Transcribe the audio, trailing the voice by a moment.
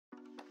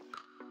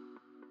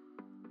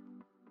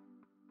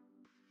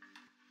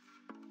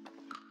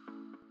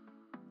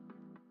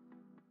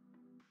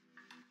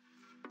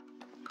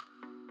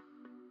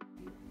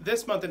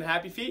This month in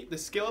Happy Feet, the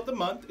skill of the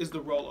month is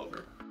the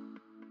rollover.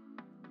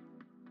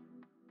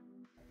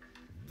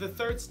 The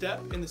third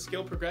step in the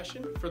skill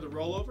progression for the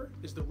rollover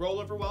is the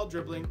rollover while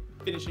dribbling,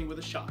 finishing with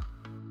a shot.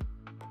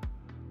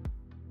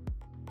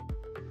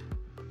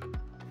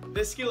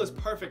 This skill is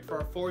perfect for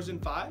our 4s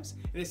and 5s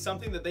and is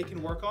something that they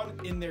can work on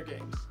in their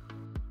games.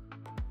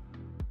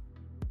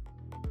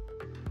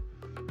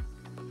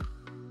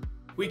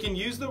 We can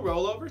use the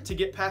rollover to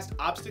get past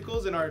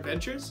obstacles in our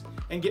adventures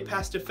and get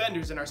past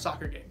defenders in our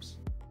soccer games.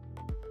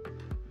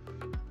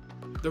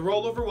 The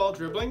rollover while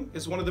dribbling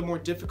is one of the more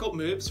difficult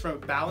moves from a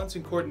balance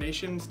and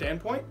coordination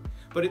standpoint,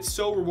 but it's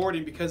so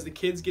rewarding because the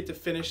kids get to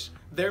finish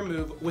their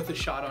move with a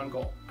shot on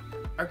goal.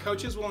 Our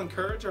coaches will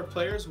encourage our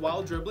players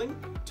while dribbling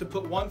to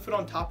put one foot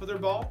on top of their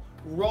ball,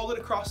 roll it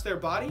across their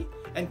body,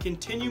 and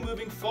continue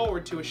moving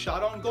forward to a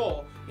shot on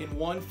goal in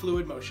one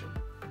fluid motion.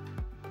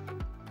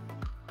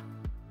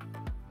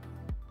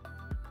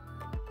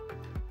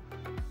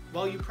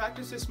 While you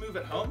practice this move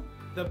at home,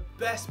 the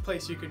best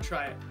place you can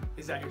try it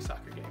is at your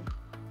soccer game.